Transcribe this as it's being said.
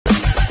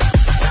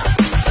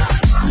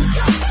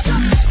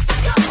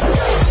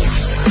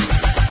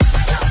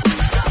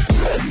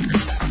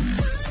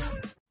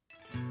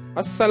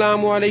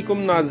السلام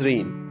علیکم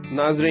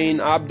ناظرین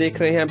آپ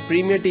دیکھ رہے ہیں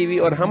پریمیئر ٹی وی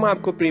اور ہم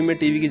آپ کو پریمیئر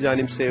ٹی وی کی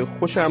جانب سے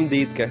خوش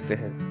آمدید کہتے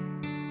ہیں۔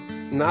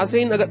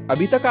 ناظرین اگر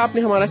ابھی تک آپ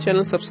نے ہمارا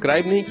چینل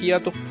سبسکرائب نہیں کیا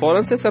تو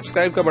فوراً سے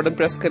سبسکرائب کا بٹن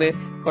پریس کریں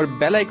اور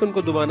بیل آئیکن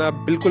کو دبانا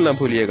بالکل نہ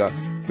بھولیے گا،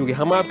 کیونکہ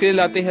ہم آپ کے لیے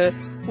لاتے ہیں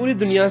پوری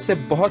دنیا سے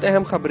بہت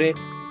اہم خبریں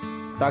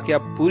تاکہ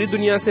آپ پوری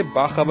دنیا سے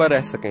باخبر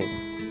رہ سکیں۔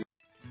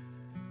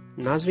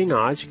 ناظرین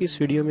آج کی اس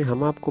ویڈیو میں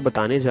ہم آپ کو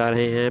بتانے جا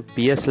رہے ہیں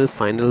پی ایس ایل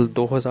فائنل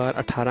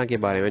 2018 کے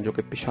بارے میں، جو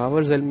کہ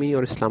پشاور زلمی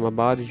اور اسلام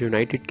آباد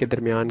یونائٹڈ کے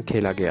درمیان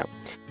کھیلا گیا،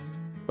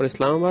 اور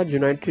اسلام آباد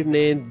یونائٹڈ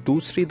نے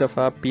دوسری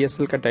دفعہ پی ایس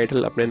ایل کا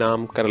ٹائٹل اپنے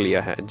نام کر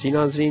لیا ہے۔ جی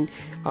ناظرین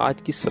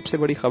آج کی سب سے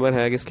بڑی خبر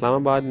ہے کہ اسلام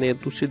آباد نے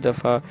دوسری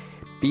دفعہ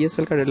پی ایس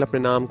ایل کا ٹائٹل اپنے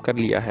نام کر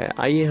لیا ہے۔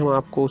 آئیے ہم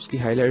آپ کو اس کی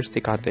ہائی لائٹس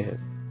دکھاتے ہیں۔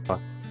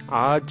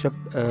 آج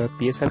جب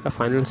پی ایس ایل کا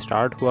فائنل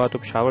سٹارٹ ہوا تو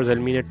پشاور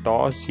زلمی نے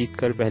ٹاس جیت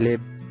کر پہلے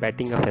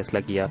بیٹنگ کا فیصلہ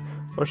کیا،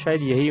 اور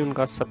شاید یہی ان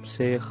کا سب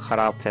سے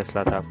خراب فیصلہ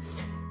تھا۔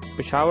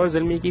 پشاور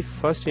زلمی کی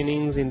فرسٹ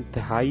اننگز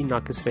انتہائی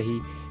ناقص رہی۔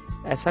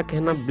 ایسا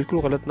کہنا بالکل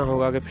غلط نہ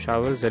ہوگا کہ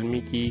پشاور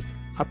زلمی کی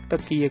اب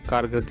تک کی یہ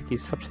کارکردگی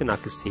سب سے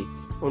ناقص تھی۔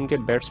 ان کے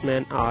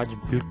بیٹسمین آج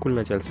بالکل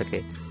نہ چل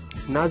سکے۔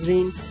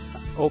 ناظرین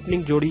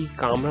اوپننگ جوڑی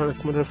کامران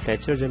اکمل اور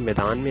فلیچر جب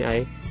میدان میں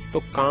آئے تو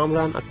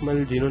کامران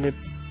اکمل، جنہوں نے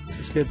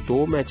پچھلے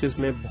 2 میچز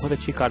میں بہت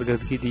اچھی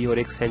کارکردگی دی اور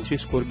ایک سینچری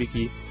سکور بھی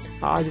کی،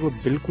 آج وہ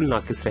بالکل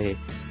ناقص رہے۔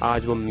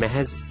 آج وہ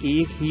محض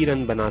 1 ہی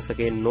رن بنا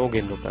سکے 9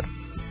 گیندوں پر۔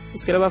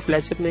 اس کے علاوہ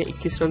فلیچر نے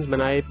 21 رنز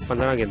بنائے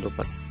 15 گیندوں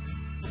پر،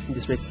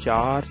 جس میں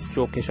 4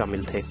 چوکے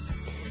شامل تھے۔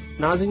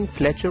 ناظرین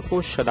فلیچر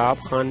کو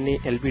شاداب خان نے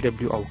ایل بی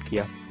ڈبلیو آؤٹ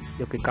کیا،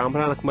 جبکہ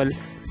کامران اکمل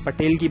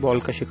پٹیل کی بال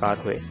کا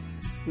شکار ہوئے۔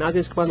 ناظرین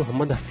اس کے بعد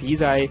محمد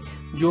حفیظ آئے،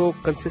 جو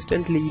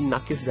کنسسٹنٹلی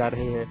ناقص جا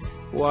رہے ہیں۔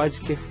 وہ آج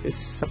کے اس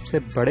سب سے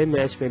بڑے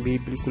میچ میں بھی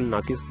بالکل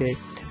ناقص گئے۔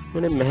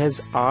 انہوں نے محض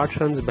 8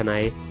 رنز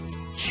بنائے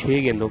 6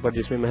 گیندوں پر،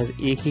 جس میں محض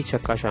 1 ہی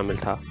چھکا شامل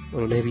تھا،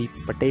 اور انہیں بھی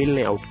پٹیل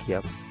نے آؤٹ کیا۔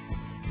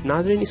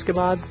 ناظرین اس کے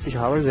بعد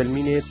پشاور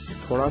زلمی نے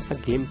تھوڑا سا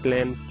گیم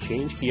پلان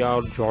چینج کیا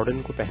اور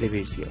جارڈن کو پہلے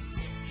بھیج دیا۔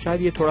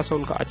 شاید یہ تھوڑا سا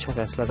ان کا اچھا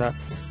فیصلہ تھا،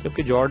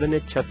 جبکہ جارڈن نے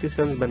 36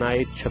 رنز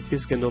بنائے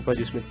 26 گیندوں پر،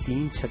 جس میں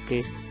 3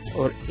 چھکے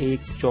اور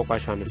 1 چوکا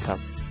شامل تھا۔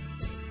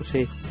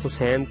 اسے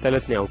حسین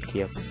طلعت نے آؤٹ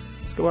کیا۔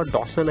 اس کے بعد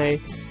ڈاسن آئے۔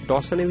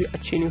 ڈاسن نے بھی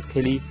اچھی اننگز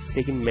کھیلی،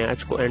 لیکن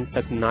میچ کو اینڈ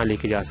تک نہ لے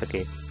کے جا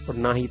سکے اور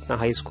نہ ہی اتنا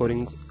ہائی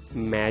اسکورنگ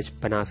میچ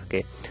بنا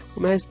سکے۔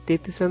 وہ محض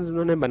 33 رنز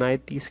انہوں نے بنائے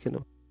 30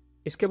 گیندوں۔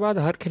 اس کے بعد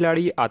ہر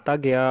کھلاڑی آتا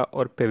گیا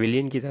اور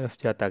پیویلین کی طرف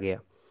جاتا گیا۔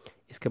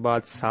 اس کے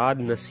بعد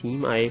سعد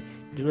نسیم آئے،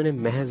 جنہوں نے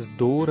محض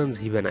 2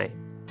 رنز ہی بنائے،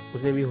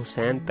 انہیں بھی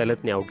حسین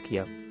طلعت نے آؤٹ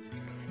کیا۔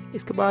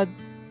 اس کے بعد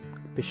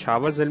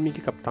پشاور زلمی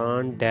کے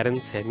کپتان ڈیرن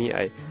سیمی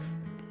آئے،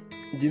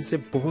 جن سے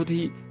بہت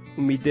ہی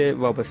امیدیں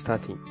وابستہ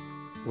تھیں۔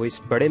 وہ اس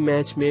بڑے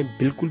میچ میں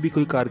بالکل بھی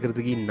کوئی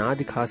کارکردگی نہ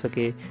دکھا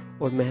سکے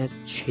اور محض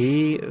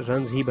 6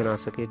 رنز ہی بنا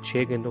سکے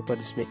 6 گیندوں پر،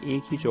 جس میں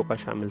 1 ہی چوکا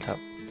شامل تھا۔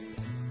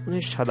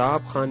 انہیں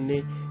شاداب خان نے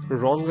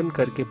رانگ رن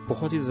کر کے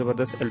بہت ہی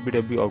زبردست ایل بی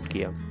ڈبلیو آؤٹ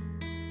کیا۔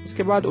 اس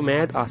کے بعد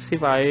امید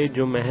آصف آئے،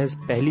 جو محض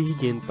پہلی ہی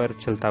گیند پر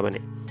چلتا بنے۔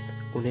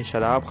 انہیں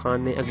شاداب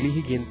خان نے اگلی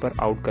ہی گیند پر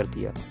آؤٹ کر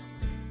دیا۔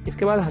 اس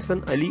کے بعد حسن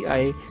علی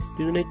آئے،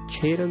 جنہوں نے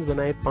 6 رنز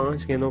بنائے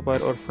 5 گیندوں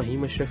پر اور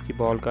فہیم اشرف کی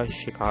بال کا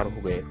شکار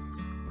ہو گئے۔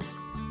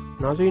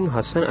 ناظرین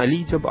حسن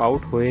علی جب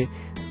آؤٹ ہوئے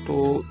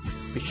تو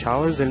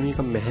پشاور زلمی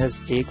کا محض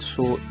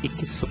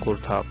 121 سکور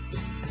تھا۔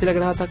 ایسے لگ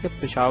رہا تھا کہ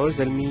پشاور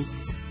زلمی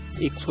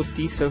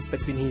 130 رنز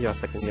تک بھی نہیں جا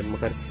سکیں گے،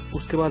 مگر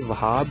اس کے بعد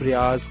وہاب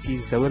ریاض کی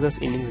زبردست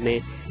اننگز نے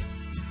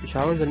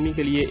پشاور زلمی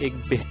کے لیے ایک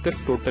بہتر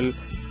ٹوٹل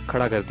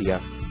کھڑا کر دیا۔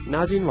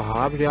 ناظرین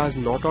وہاب ریاض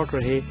ناٹ آؤٹ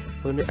رہے،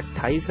 انہوں نے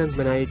 28 رنز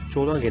بنائے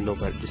 14 گیندوں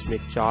پر، جس میں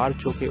 4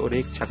 چوکے اور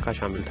 1 چھکا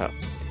شامل تھا۔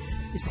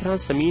 اس طرح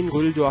سمین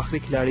گل جو آخری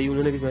کھلاڑی،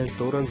 انہوں نے بھی محض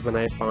 2 رنز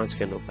بنائے 5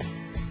 گیندوں پر۔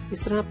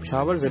 اس طرح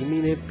پشاور زلمی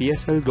نے پی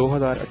ایس ایل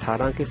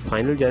 2018 کے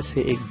فائنل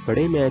جیسے ایک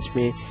بڑے میچ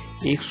میں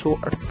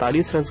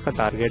 148 رنز کا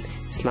ٹارگٹ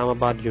اسلام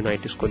آباد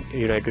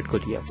یونائٹڈ کو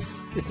دیا۔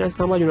 اس طرح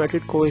اسلام آباد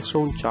یونائٹڈ کو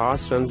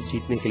 149 رنز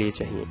جیتنے کے لیے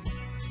چاہیے۔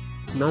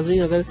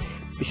 ناظرین اگر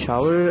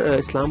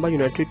اسلام آباد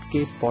یونائٹڈ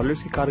کے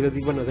بالرز کی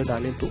کارکردگی پر نظر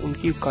ڈالیں تو ان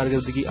کی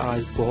کارکردگی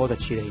آج بہت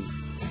اچھی رہی۔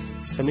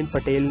 سمین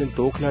پٹیل نے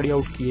 2 کھلاڑی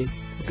آؤٹ کیے،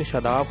 جبکہ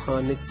شاداب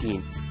خان نے 3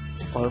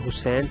 اور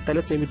حسین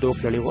طلعت نے بھی 2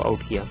 کھلاڑیوں کو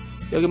آؤٹ کیا،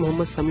 جبکہ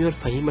محمد سمیع اور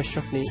فہیم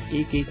اشرف نے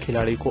 1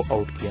 کھلاڑی کو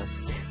آؤٹ کیا۔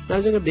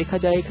 ناظرین اگر دیکھا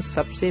جائے کہ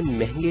سب سے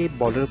مہنگے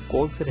بالر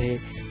کون سے رہے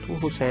تو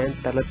حسین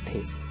طلعت تھے،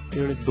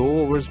 جنہوں نے 2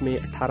 اوورز میں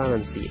 18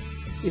 رنز دیے۔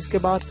 اس کے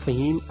بعد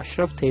فہیم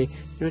اشرف تھے،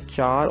 جنہوں نے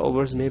 4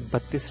 اوورز میں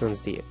 32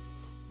 رنز دیے۔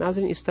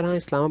 ناظرین اس طرح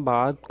اسلام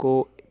آباد کو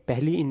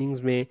پہلی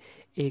اننگز میں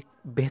ایک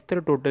بہتر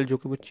ٹوٹل جو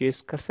کہ وہ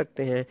چیز کر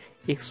سکتے ہیں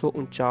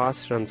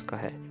 149 رنز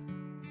کا ہے۔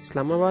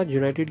 اسلام آباد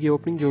یونائٹڈ کی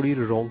اوپننگ جوڑی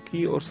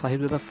رونکی اور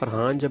صاحبزادہ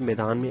فرحان جب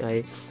میدان میں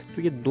آئے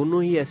تو یہ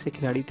دونوں ہی ایسے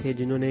کھلاڑی تھے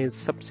جنہوں نے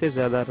سب سے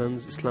زیادہ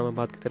رنز اسلام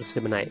آباد کی طرف سے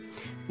بنائے۔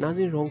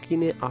 ناظرین رونکی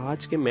نے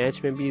آج کے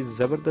میچ میں بھی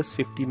زبردست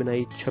 50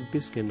 بنائی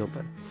 26 گیندوں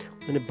پر۔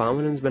 انہوں نے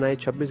 52 رنز بنائے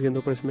 26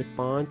 گیندوں پر، اس میں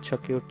 5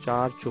 چھکے اور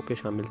 4 چوکے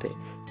شامل تھے۔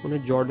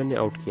 انہیں جارڈن نے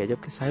آؤٹ کیا،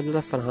 جبکہ صاحبزادہ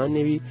فرحان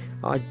نے بھی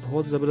آج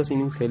بہت زبردست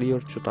اننگز کھیلی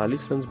اور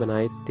 44 رنز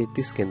بنائے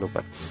 33 گیندوں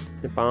پر،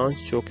 اس میں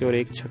 5 چوکے اور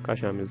 1 چھکا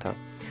شامل تھا۔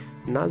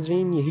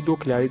 ناظرین یہی دو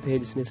کھلاڑی تھے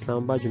جس نے اسلام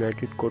آباد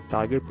یونائٹڈ کو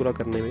ٹارگٹ پورا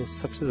کرنے میں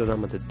سب سے زیادہ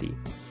مدد دی۔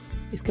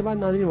 اس کے بعد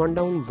ناظرین ون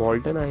ڈاؤن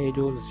والٹن آئے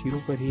جو 0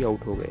 پر ہی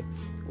آؤٹ ہو گئے،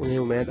 انہیں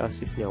عمید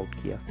آصف نے آؤٹ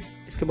کیا۔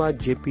 اس کے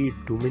بعد جے پی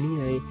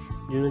ڈومنی آئے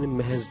جنہوں نے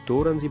محض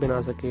 2 رنز ہی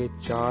بنا سکے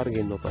 4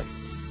 گیندوں پر۔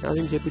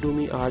 ناظرین جے پی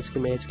ڈومنی آج کے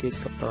میچ کے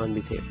کپتان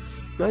بھی تھے۔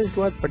 ناظرین اس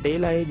کے بعد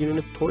پٹیل آئے جنہوں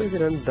نے تھوڑے سے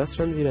رن 10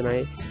 رنز ہی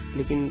بنائے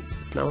لیکن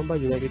اسلام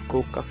آباد یونائٹڈ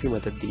کو کافی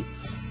مدد دی۔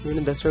 انہوں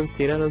نے 10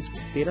 رنز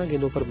 13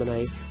 گیندوں پر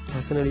بنائے تو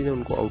حسن علی نے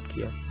ان کو آؤٹ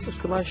کیا۔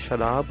 اس کے بعد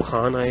شاداب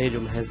خان آئے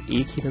جو محض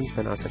 1 ہی رنز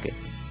بنا سکے۔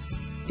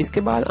 اس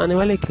کے بعد آنے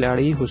والے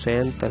کھلاڑی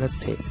حسین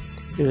طلعت تھے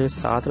جنہوں نے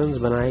 7 رنز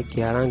بنائے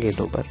 11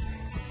 گیندوں پر۔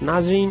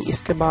 ناظرین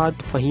اس کے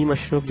بعد فہیم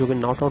اشرف جو کہ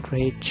ناٹ آؤٹ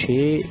رہے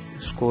 6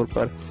 سکور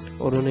پر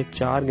اور انہوں نے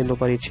 4 گیندوں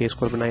پر یہ 6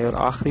 سکور بنائے اور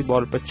آخری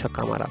بال پر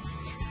چھکا مارا۔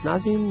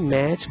 ناظرین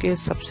میچ کے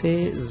سب سے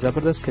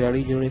زبردست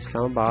کھلاڑی جنہوں نے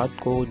اسلام آباد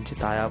کو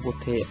جتایا وہ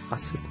تھے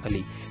آصف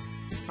علی۔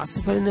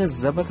 آصف علی نے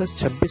زبردست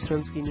 26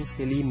 رنز کی اننگز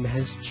کھیلی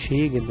محض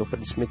 6 گیندوں پر،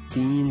 جس میں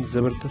 3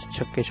 زبردست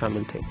چھکے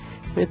شامل تھے۔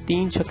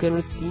 3 چھکے انہوں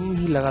نے 3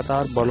 ہی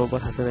لگاتار بالوں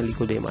پر حسن علی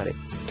کو دے مارے۔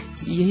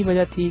 یہی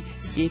وجہ تھی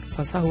کہ ایک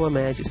پھنسا ہوا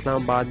میچ اسلام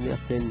آباد نے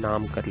اپنے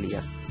نام کر لیا۔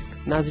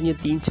 ناظرین یہ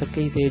 3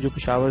 چھکے ہی تھے جو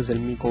پشاور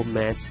زلمی کو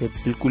میچ سے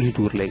بالکل ہی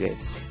دور لے گئے،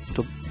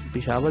 تو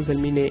پشاور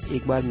زلمی نے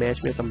ایک بار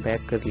میچ میں کم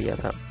بیک کر لیا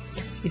تھا۔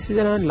 اسی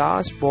طرح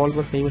لاسٹ بال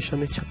پر فہیم اشرف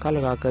نے چھکا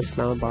لگا کر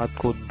اسلام آباد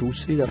کو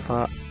دوسری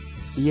دفعہ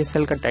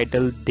PSL کا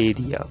ٹائٹل دے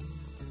دیا۔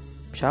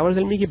 پشاور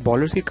زلمی کی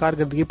بالرز کی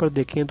کارکردگی پر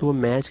دیکھیں تو وہ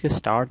میچ کے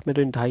سٹارٹ میں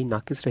تو انتہائی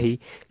ناقص رہی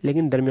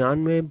لیکن درمیان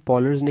میں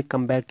بالرز نے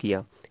کم بیک کیا،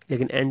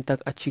 لیکن اینڈ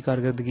تک اچھی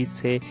کارکردگی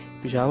سے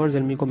پشاور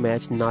زلمی کو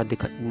میچ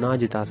نہ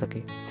جتا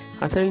سکے۔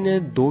 حسن علی نے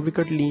 2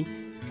 وکٹ لیں،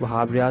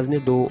 وہاب ریاض نے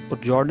 2 اور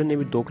جارڈن نے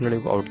بھی 2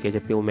 کھلاڑیوں کو آؤٹ کیا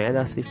جبکہ عمید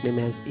آصف نے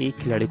محض 1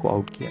 کھلاڑی کو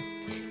آؤٹ کیا۔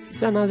 اس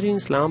طرح ناظرین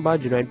اسلام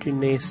آباد یونائٹڈ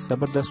نے اس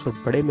زبردست اور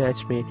بڑے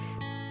میچ میں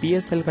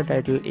PSL کا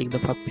ٹائٹل ایک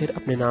دفعہ پھر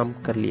اپنے نام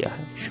کر لیا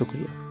ہے۔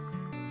 شکریہ۔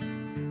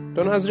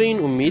 تو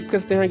ناظرین امید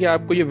کرتے ہیں کہ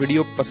آپ کو یہ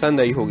ویڈیو پسند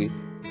آئی ہوگی۔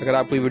 اگر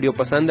آپ کو یہ ویڈیو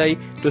پسند آئی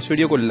تو اس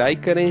ویڈیو کو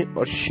لائک کریں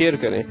اور شیئر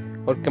کریں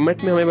اور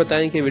کمنٹ میں ہمیں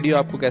بتائیں کہ ویڈیو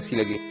آپ کو کیسی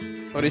لگی،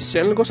 اور اس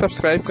چینل کو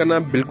سبسکرائب کرنا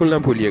بالکل نہ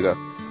بھولیے گا۔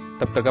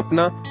 تب تک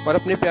اپنا اور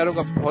اپنے پیاروں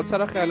کا بہت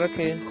سارا خیال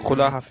رکھیں۔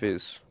 خدا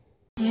حافظ۔